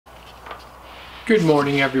Good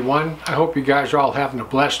morning, everyone. I hope you guys are all having a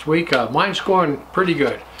blessed week. Mine's going pretty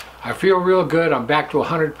good. I feel real good. I'm back to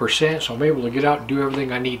 100%, so I'm able to get out and do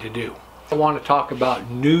everything I need to do. I want to talk about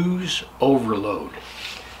news overload.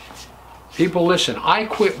 People, listen, I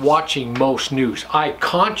quit watching most news. I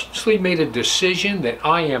consciously made a decision that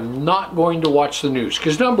I am not going to watch the news.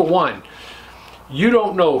 Because number one, you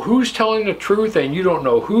don't know who's telling the truth and you don't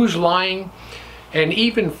know who's lying. And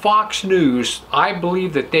even Fox News, I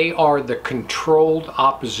believe that they are the controlled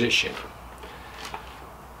opposition.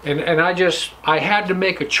 And I had to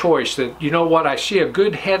make a choice that, you know what, I see a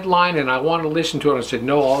good headline and I want to listen to it. I said,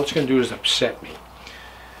 no, all it's going to do is upset me.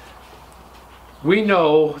 We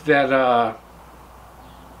know that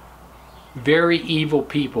very evil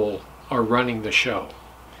people are running the show.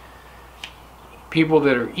 People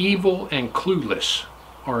that are evil and clueless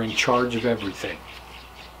are in charge of everything.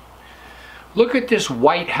 Look at this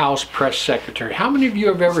White House press secretary. How many of you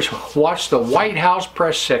have ever watched the White House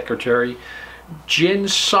press secretary, Jen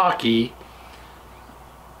Psaki,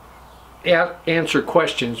 answer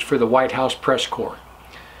questions for the White House press corps?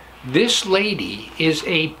 This lady is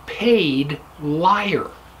a paid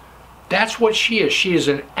liar. That's what she is. She is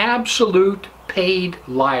an absolute paid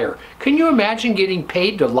liar. Can you imagine getting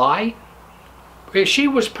paid to lie? If she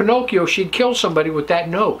was Pinocchio, she'd kill somebody with that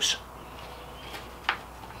nose.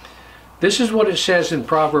 This is what it says in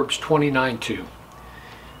Proverbs 29:2.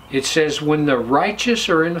 It says, when the righteous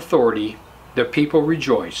are in authority, the people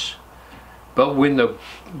rejoice. But when the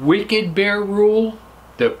wicked bear rule,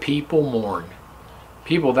 the people mourn.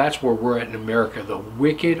 People, that's where we're at in America. The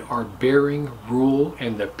wicked are bearing rule,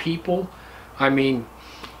 and the people, I mean,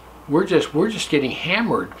 we're just getting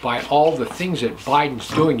hammered by all the things that Biden's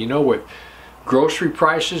doing, you know, with grocery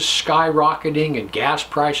prices skyrocketing and gas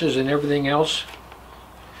prices and everything else.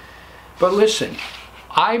 But listen,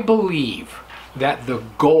 I believe that their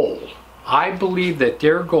goal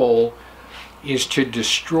is to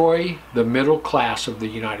destroy the middle class of the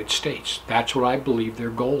United States. That's what I believe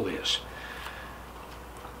their goal is.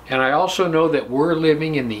 And I also know that we're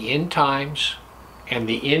living in the end times, and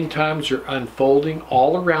the end times are unfolding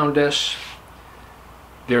all around us.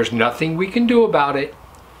 There's nothing we can do about it,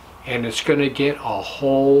 and it's going to get a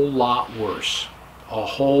whole lot worse. A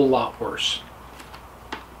whole lot worse.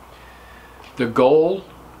 The goal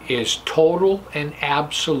is total and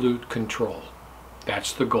absolute control.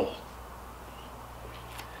 That's the goal.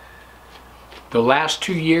 The last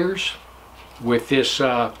 2 years with this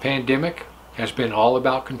pandemic has been all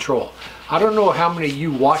about control. I don't know how many of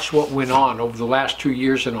you watched what went on over the last 2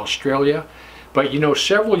 years in Australia, but you know,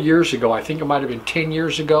 several years ago, I think it might have been 10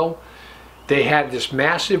 years ago, they had this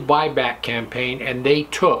massive buyback campaign and they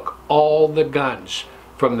took all the guns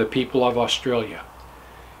from the people of Australia.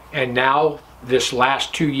 And now, this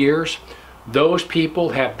last 2 years, those people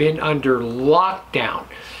have been under lockdown.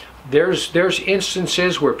 There's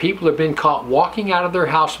instances where people have been caught walking out of their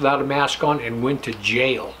house without a mask on and went to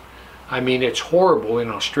jail. I mean, it's horrible in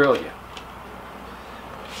Australia.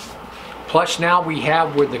 Plus now we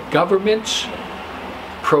have where the governments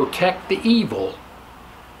protect the evil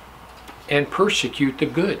and persecute the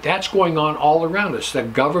good. That's going on all around us. The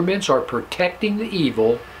governments are protecting the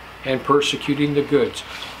evil and persecuting the goods.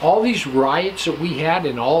 All these riots that we had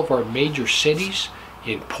in all of our major cities,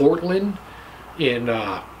 in Portland, in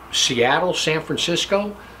Seattle, San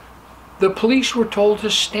Francisco, the police were told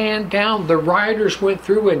to stand down. The rioters went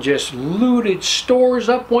through and just looted stores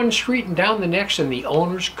up one street and down the next, and the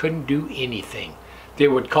owners couldn't do anything. They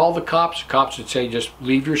would call the cops would say, just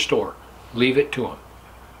leave your store, leave it to them.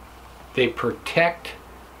 They protect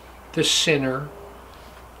the sinner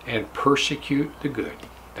and persecute the good.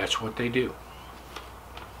 That's what they do.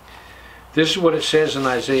 This is what it says in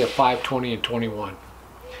Isaiah 5:20 and 21.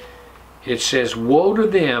 It says, woe to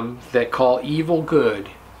them that call evil good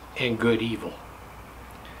and good evil,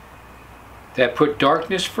 that put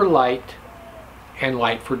darkness for light and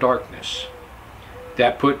light for darkness,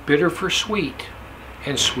 that put bitter for sweet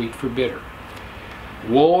and sweet for bitter.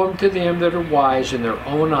 Woe unto them that are wise in their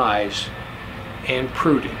own eyes and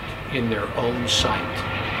prudent in their own sight.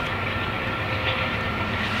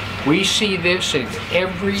 We see this in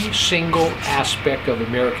every single aspect of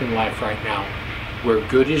American life right now, where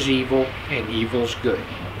good is evil and evil's good.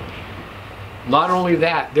 Not only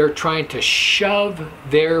that, they're trying to shove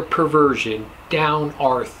their perversion down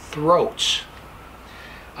our throats.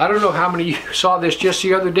 I don't know how many of you saw this just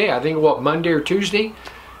the other day. I think, what, Monday or Tuesday?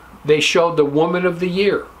 They showed the Woman of the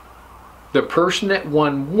Year. The person that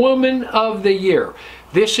won Woman of the Year.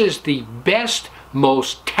 This is the best,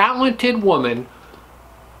 most talented woman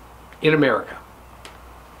in America.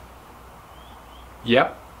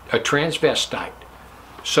 Yep, a transvestite.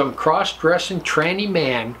 some cross-dressing tranny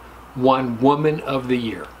man won Woman of the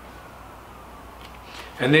Year.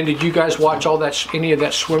 And then did you guys watch any of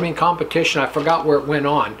that swimming competition? I forgot where it went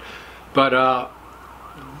on, but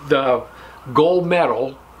the gold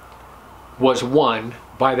medal was won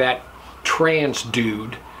by that trans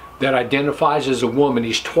dude that identifies as a woman.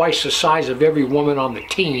 He's twice the size of every woman on the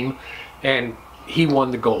team, and he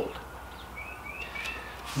won the gold.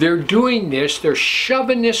 They're doing this, they're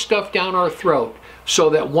shoving this stuff down our throat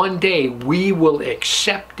so that one day we will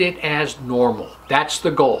accept it as normal. That's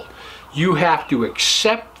the goal. You have to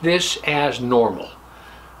accept this as normal.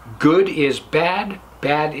 Good is bad,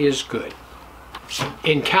 bad is good.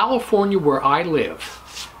 In California, where I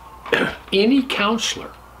live, any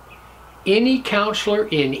counselor in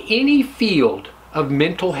any field of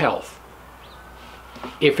mental health,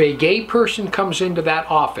 if a gay person comes into that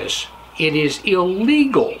office, it is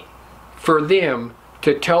illegal for them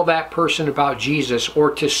to tell that person about Jesus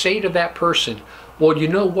or to say to that person, well, you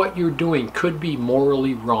know what you're doing could be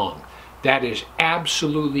morally wrong. That is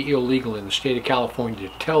absolutely illegal in the state of California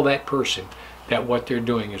to tell that person that what they're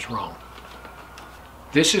doing is wrong.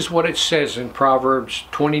 This is what it says in Proverbs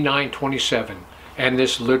 29:27, and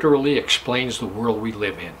this literally explains the world we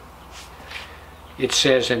live in. It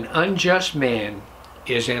says, an unjust man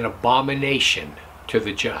is an abomination to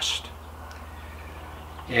the just,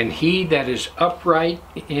 and he that is upright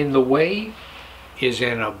in the way is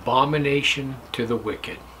an abomination to the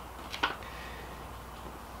wicked.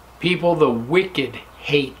 People, the wicked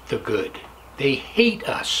hate the good. They hate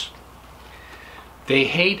us. They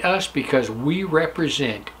hate us because we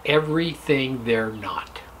represent everything they're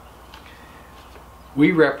not.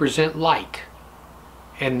 We represent light,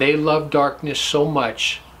 and they love darkness so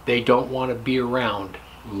much they don't want to be around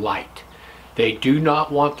light. They do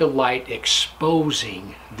not want the light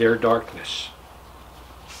exposing their darkness.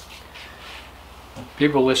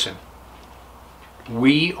 People, listen.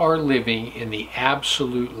 We are living in the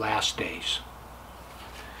absolute last days.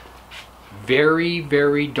 Very,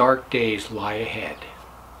 very dark days lie ahead.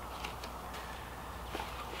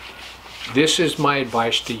 This is my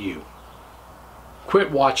advice to you.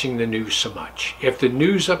 Quit watching the news so much. If the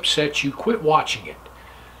news upsets you, quit watching it.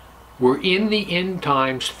 We're in the end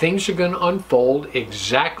times. Things are going to unfold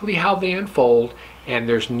exactly how they unfold, and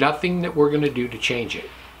there's nothing that we're going to do to change it.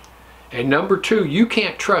 And number two, you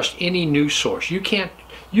can't trust any news source. You can't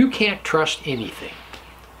trust anything.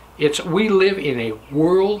 We live in a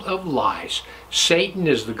world of lies. Satan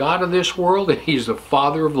is the god of this world, and he's the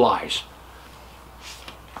father of lies.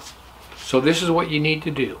 So this is what you need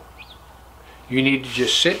to do. You need to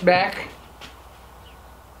just sit back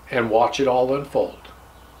and watch it all unfold.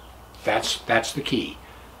 That's the key.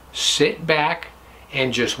 Sit back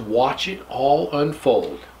and just watch it all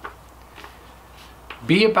unfold.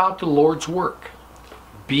 Be about the Lord's work.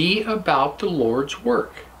 Be about the Lord's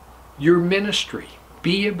work. Your ministry.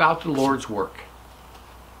 Be about the Lord's work.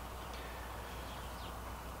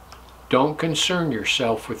 Don't concern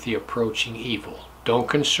yourself with the approaching evil. Don't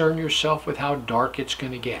concern yourself with how dark it's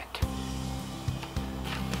going to get.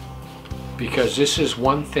 Because this is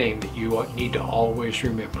one thing that you need to always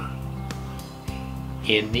remember.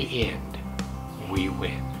 In the end, we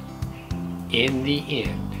win. In the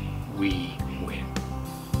end, we win.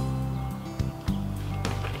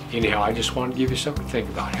 Anyhow, I just wanted to give you something to think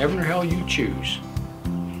about. Heaven or hell, you choose.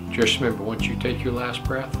 Just remember, once you take your last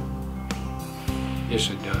breath, it's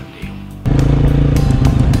a done deal.